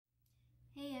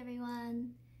Hey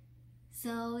everyone!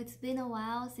 So it's been a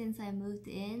while since I moved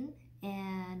in,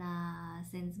 and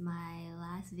since my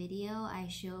last video I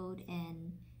showed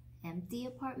an empty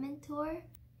apartment tour,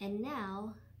 and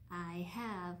now I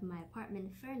have my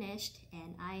apartment furnished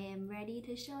and I am ready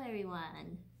to show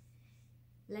everyone.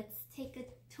 Let's take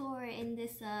a tour in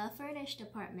this furnished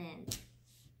apartment.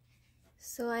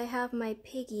 So I have my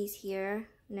piggies here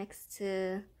next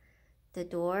to the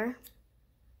door.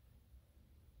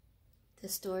 The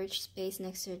storage space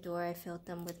next to the door, I filled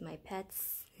them with my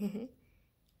pets.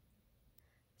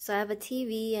 So I have a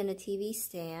TV and a TV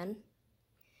stand,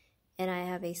 and I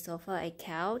have a sofa, a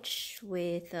couch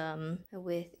with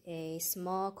a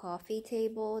small coffee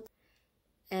table,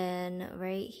 and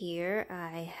right here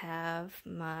I have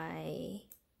my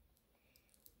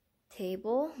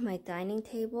table, my dining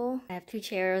table. I have 2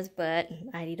 chairs, but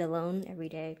I eat alone every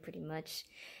day pretty much.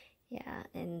 Yeah,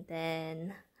 and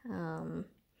then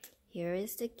here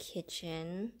is the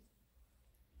kitchen.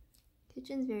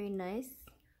 Kitchen's very nice.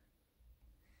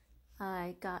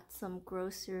 I got some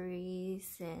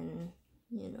groceries and,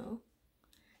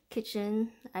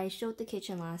 kitchen. I showed the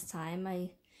kitchen last time.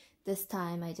 This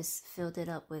time I just filled it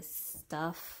up with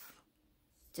stuff.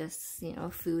 Just,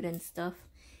 food and stuff.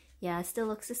 Yeah, it still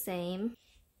looks the same.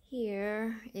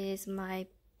 Here is my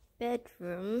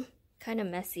bedroom. Kind of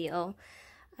messy. Oh,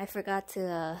 I forgot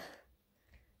to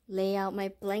lay out my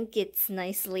blankets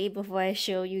nicely before I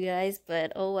show you guys,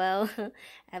 but oh well. I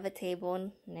have a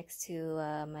table next to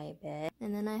my bed,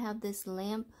 and then I have this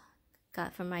lamp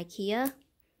got from IKEA.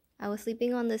 I was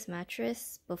sleeping on this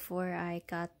mattress before I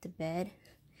got the bed.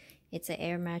 It's an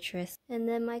air mattress. And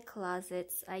then my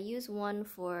closets, I use one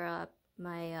for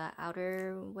my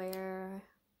outerwear,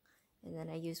 and then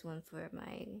I use one for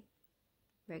my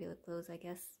regular clothes, I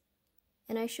guess.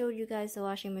 And I showed you guys the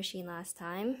washing machine last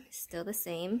time. Still the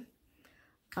same.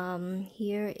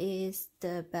 Here is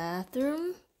the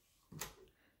bathroom.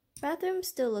 Bathroom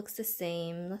still looks the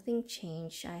same. Nothing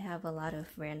changed. I have a lot of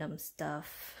random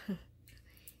stuff.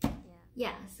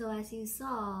 Yeah, so as you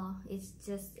saw, it's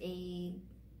just a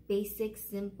basic,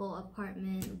 simple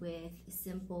apartment with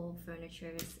simple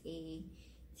furnitures. A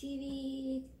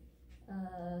TV,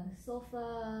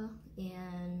 sofa,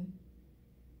 and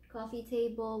coffee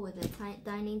table with a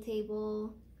dining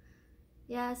table.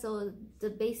 Yeah, so the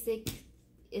basic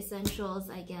essentials,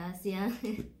 I guess. Yeah.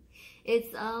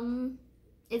 It's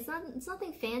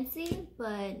nothing fancy,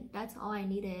 but that's all I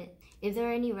needed. If there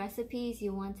are any recipes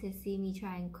you want to see me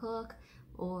try and cook,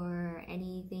 or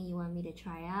anything you want me to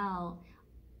try out,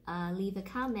 leave a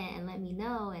comment and let me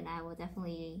know, and I will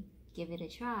definitely give it a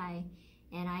try.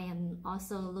 And I am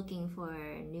also looking for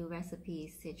new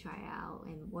recipes to try out,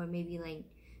 or maybe like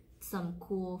some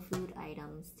cool food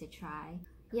items to try.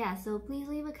 Yeah, so please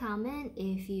leave a comment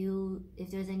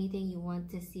if there's anything you want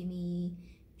to see me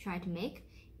try to make,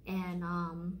 and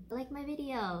like my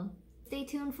video. Stay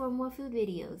tuned for more food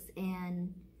videos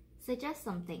and suggest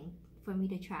something for me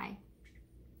to try.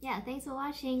 Yeah, thanks for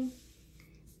watching.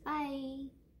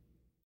 Bye.